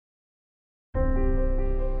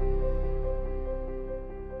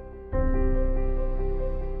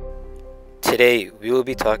Today, we will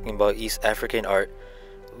be talking about East African art.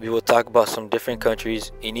 We will talk about some different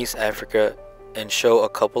countries in East Africa and show a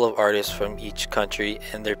couple of artists from each country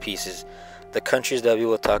and their pieces. The countries that we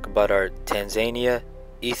will talk about are Tanzania,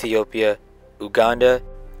 Ethiopia, Uganda,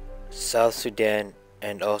 South Sudan,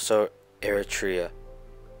 and also Eritrea.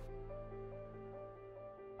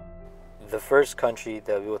 The first country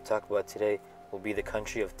that we will talk about today will be the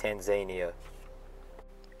country of Tanzania.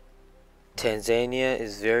 Tanzania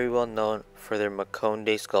is very well known for their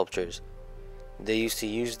Makonde sculptures. They used to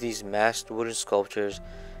use these masked wooden sculptures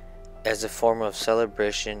as a form of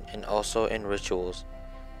celebration and also in rituals.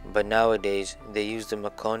 But nowadays, they use the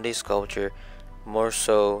Makonde sculpture more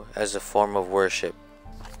so as a form of worship.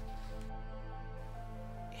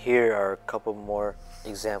 Here are a couple more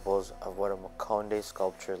examples of what a Makonde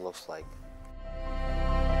sculpture looks like.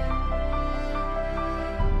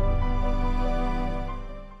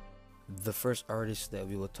 The first artist that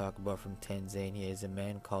we will talk about from Tanzania is a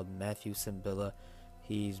man called Matthew Simbila.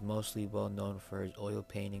 He's mostly well known for his oil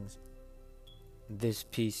paintings. This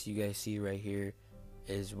piece you guys see right here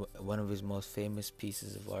is one of his most famous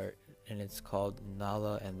pieces of art, and it's called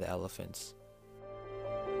Nala and the Elephants.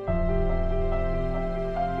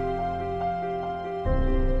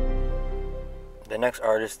 The next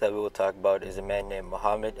artist that we will talk about is a man named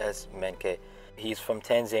Mohamed S. Menke. He's from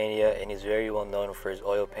Tanzania and he's very well known for his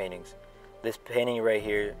oil paintings. This painting right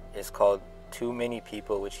here is called Too Many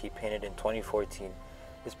People, which he painted in 2014.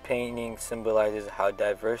 This painting symbolizes how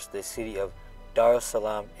diverse the city of Dar es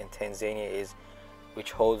Salaam in Tanzania is,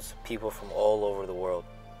 which holds people from all over the world.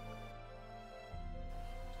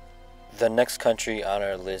 The next country on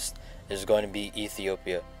our list is going to be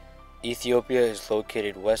Ethiopia. Ethiopia is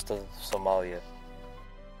located west of Somalia.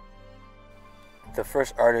 The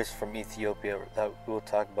first artist from Ethiopia that we will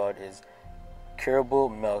talk about is Kirabul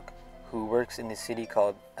Melk, who works in the city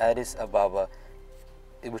called Addis Ababa,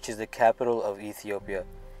 which is the capital of Ethiopia.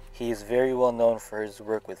 He is very well known for his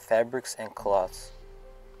work with fabrics and cloths.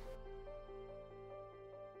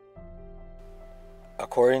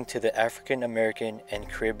 According to the African American and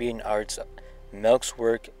Caribbean Arts, Melk's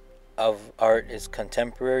work of art is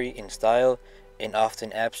contemporary in style and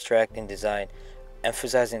often abstract in design,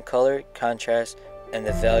 emphasizing color, contrast, and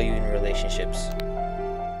the value in relationships.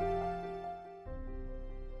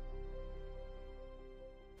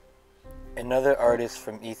 Another artist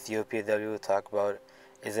from Ethiopia that we will talk about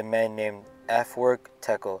is a man named Afwerk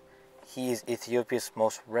Tekel. He is Ethiopia's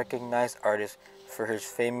most recognized artist for his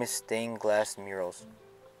famous stained glass murals.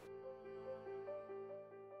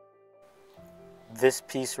 This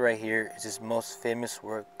piece right here is his most famous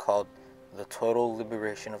work called The Total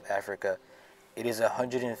Liberation of Africa. It is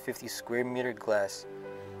 150 square meter glass,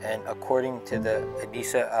 and according to the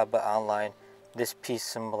Addis Ababa Online, this piece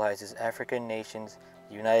symbolizes African nations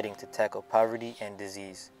uniting to tackle poverty and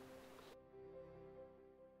disease.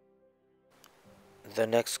 The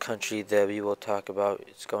next country that we will talk about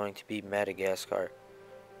is going to be Madagascar.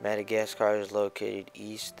 Madagascar is located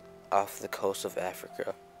east off the coast of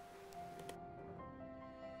Africa.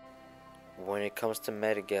 When it comes to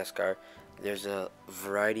Madagascar, there's a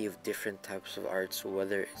variety of different types of arts,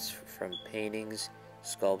 whether it's from paintings,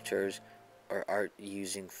 sculptures, or art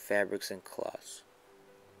using fabrics and cloths.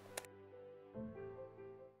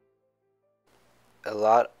 A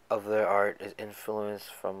lot of their art is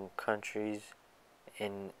influenced from countries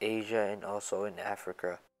in Asia and also in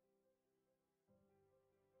Africa.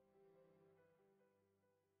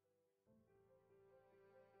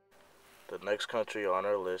 The next country on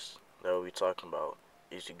our list that we'll be talking about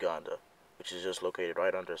is Uganda, which is just located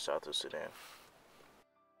right under South Sudan.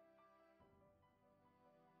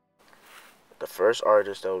 The first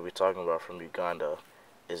artist that we'll be talking about from Uganda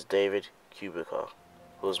is David Kubika,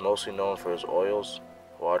 who is mostly known for his oils,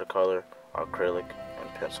 watercolor, acrylic,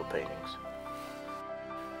 and pencil paintings.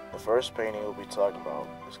 The first painting we'll be talking about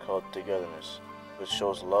is called Togetherness, which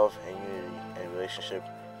shows love and unity in a relationship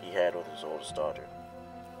he had with his oldest daughter.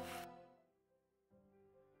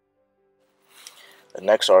 The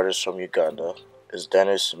next artist from Uganda is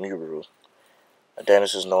Dennis Muburu.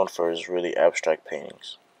 Dennis is known for his really abstract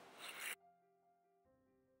paintings.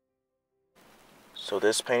 So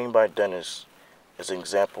this painting by Dennis is an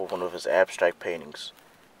example of one of his abstract paintings.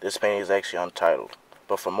 This painting is actually untitled,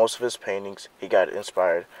 but for most of his paintings, he got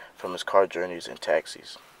inspired from his car journeys and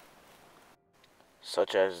taxis,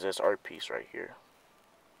 such as this art piece right here.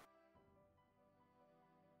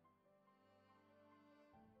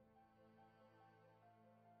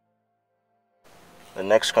 The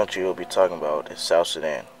next country we'll be talking about is South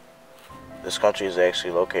Sudan. This country is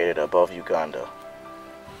actually located above Uganda.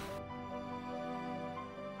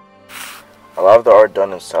 A lot of the art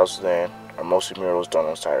done in South Sudan are mostly murals done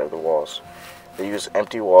on the side of the walls. They use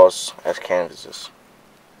empty walls as canvases.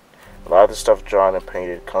 A lot of the stuff drawn and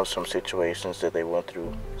painted comes from situations that they went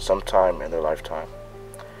through sometime in their lifetime.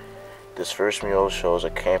 This first mural shows a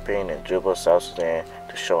campaign in Juba, South Sudan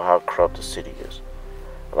to show how corrupt the city is.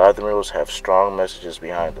 A lot of the murals have strong messages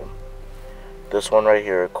behind them. This one right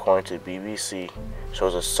here, according to BBC,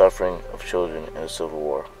 shows the suffering of children in the Civil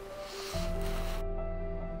War.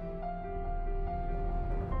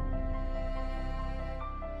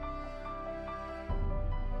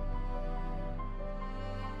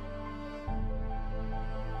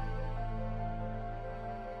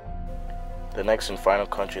 The next and final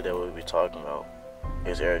country that we'll be talking about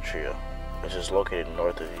is Eritrea, which is located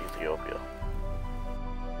north of Ethiopia.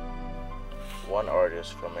 One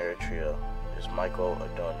artist from Eritrea is Michael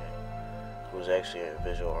Adonye, who is actually a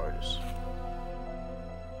visual artist.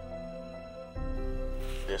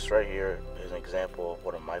 This right here is an example of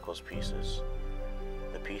one of Michael's pieces.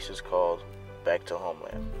 The piece is called Back to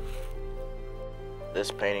Homeland.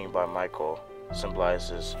 This painting by Michael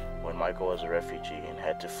symbolizes when Michael was a refugee and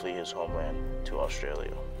had to flee his homeland to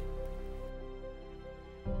Australia.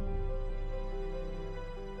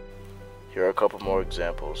 Here are a couple more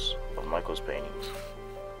examples of Michael's paintings.